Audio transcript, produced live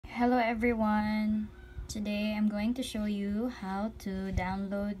everyone. Today I'm going to show you how to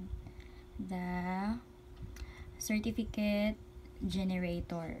download the certificate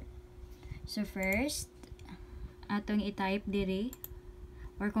generator. So first, atong i-type diri,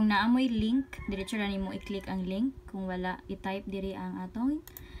 or kung naamoy link, diretso lang nimo i-click ang link. Kung wala, i-type diri ang atong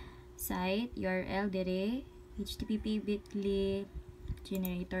site URL diri, http://bit.ly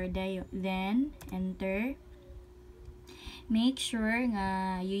generator, then enter. Make sure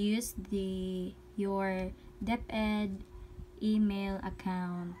nga you use your DepEd email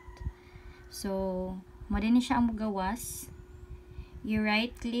account. So, mo din siya ang mugawas. You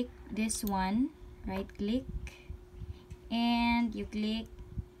right click this one, right click, and you click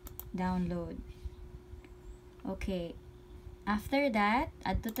download. Okay. After that,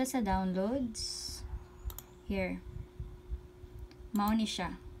 adto ta sa downloads. Here. Mao ni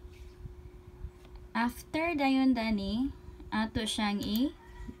siya. After dayon dani, ato siyang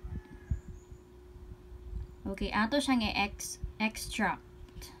ato siyang extract.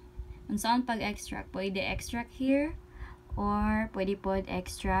 Unsaon pag-extract? Pwede extract here or pwede pod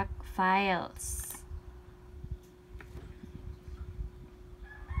extract files.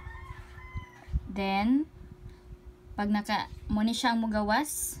 Then pag mo ni siyang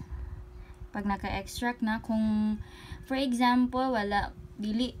mugawas, pag naka-extract na, kung for example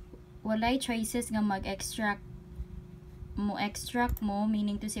walay choices nga mag-extract mo,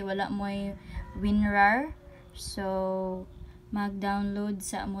 meaning to say wala mo'y WinRAR, so mag-download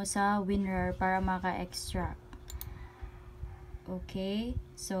mo sa WinRAR para maka-extract. Okay,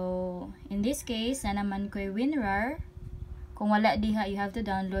 so in this case na naman ko'y WinRAR. Kung wala diha, you have to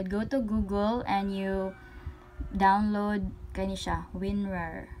download. Go to Google and you download kani siya,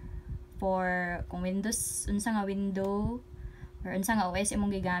 WinRAR, for kung Windows, unsa nga window or unsa nga OS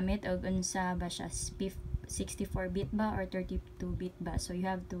imong gigamit, o unsa ba siya, 64-bit ba or 32-bit ba. So you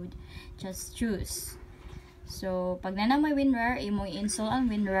have to just choose. So pag na may WinRAR, imong i-install ang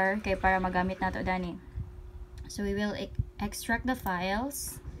WinRAR kay para magamit nato dani. So we will extract the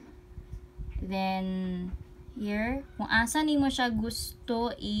files. Then here, kung asa nimo siya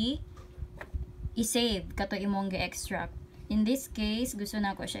gusto i-save kato imong gi-extract. In this case, gusto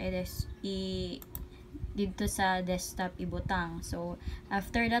na ko siya dito sa desktop ibutang. So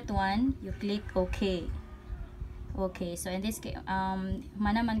after that one, you click OK. Okay, so in this case,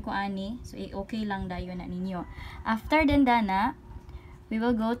 manaman ko ani, so okay lang dayon na ninyo. After then dana, we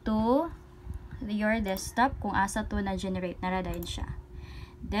will go to your desktop kung asa to na generate na dayon siya.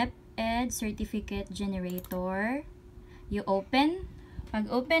 DepEd certificate generator. You open. Pag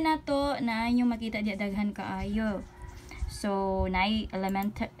open na to, na inyong makita diya daghan kaayo. So na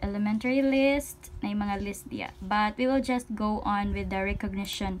elementary list, na mga list diya. But we will just go on with the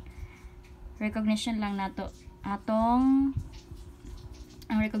recognition. Recognition lang nato. Ang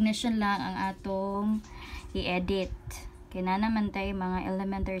recognition lang ang atong i-edit. Kaya naman tayo mga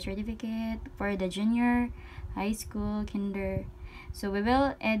elementary certificate for the junior, high school, kinder. So we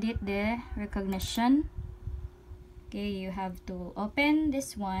will edit the recognition. Okay, you have to open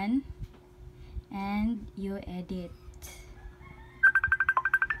this one and you edit.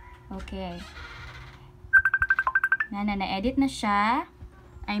 Okay. Na-edit na siya.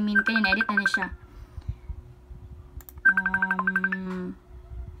 I mean, na-edit na siya.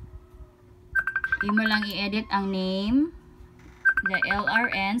 Imo lang i-edit ang name, the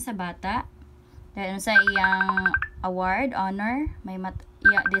LRN sa bata, then sa iyang award, honor,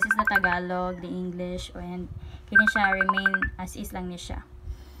 this is the Tagalog, the English, and kini siya remain as is lang ni siya.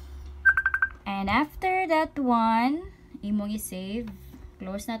 And after that one, imong i-save,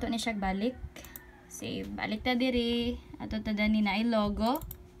 close na to ni siya, balik, save, balik ta diri, ato ta dani na i-logo.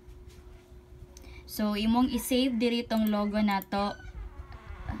 So imong i-save diri tong logo nato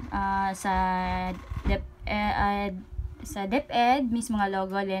sa DepEd mismo nga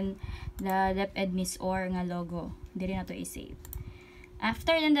logo, then the DepEd Miss Or nga logo diri nato i-save.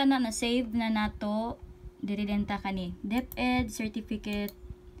 After na save na nato, diri din ta kani DepEd certificate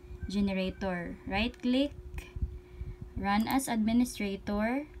generator. Right click, run as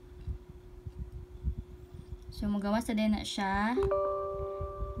administrator. So magawas na din na siya.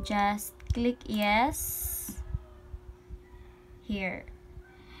 Just click yes. Here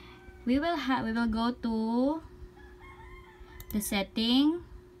we will go to the setting,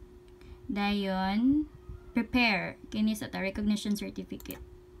 dayon prepare kini sa recognition certificate.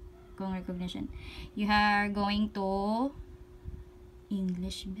 Kung recognition, you are going to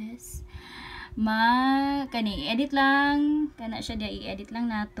English best edit lang kana siya dia, i-edit lang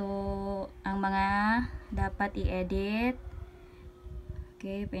nato ang mga dapat i-edit.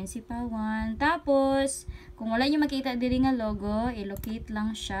 Okay, principal one. Tapos kung wala niyo makita diri nga logo, i-locate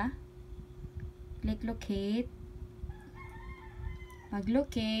lang siya. Click locate. Pag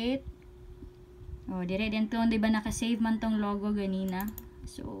locate, dire din to, di ba naka-save man tong logo ganina.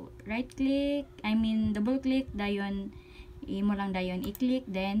 So, right click, double click, dayon, imo lang dayon, i-click,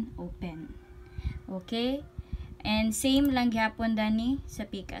 then open. Okay? And same lang gyapon dani sa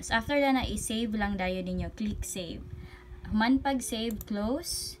Pikas. After na i-save lang dayon ninyo, click save. Man pag save,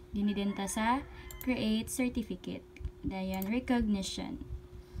 close, dinidenta sa create certificate. Dayon, recognition.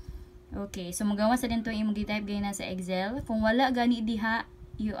 Okay, so magawa sa din to imong gi-type gay na sa Excel. Kung wala gani diha,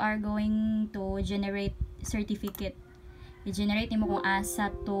 you are going to generate certificate. I-generate nimo kung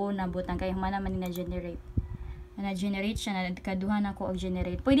asa to nabutang kay man naman na-generate. Na-generate siya, na kaduhan ako og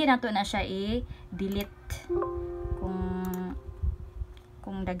generate. Pwede na to na siya i-delete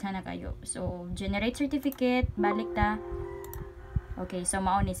kung daghan na kayo. So, generate certificate, balik ta. Okay, so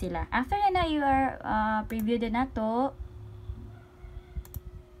mao ni sila. After na you are preview din na to.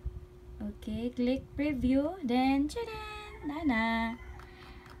 Okay, click preview, then charan,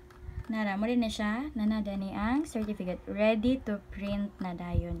 nara mo rin na siya, dani ang certificate, ready to print na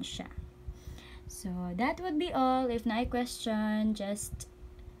dayon siya. So that would be all. If na question, just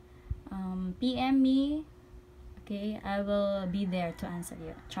PM me. Okay, I will be there to answer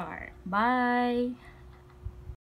you. Char. Bye.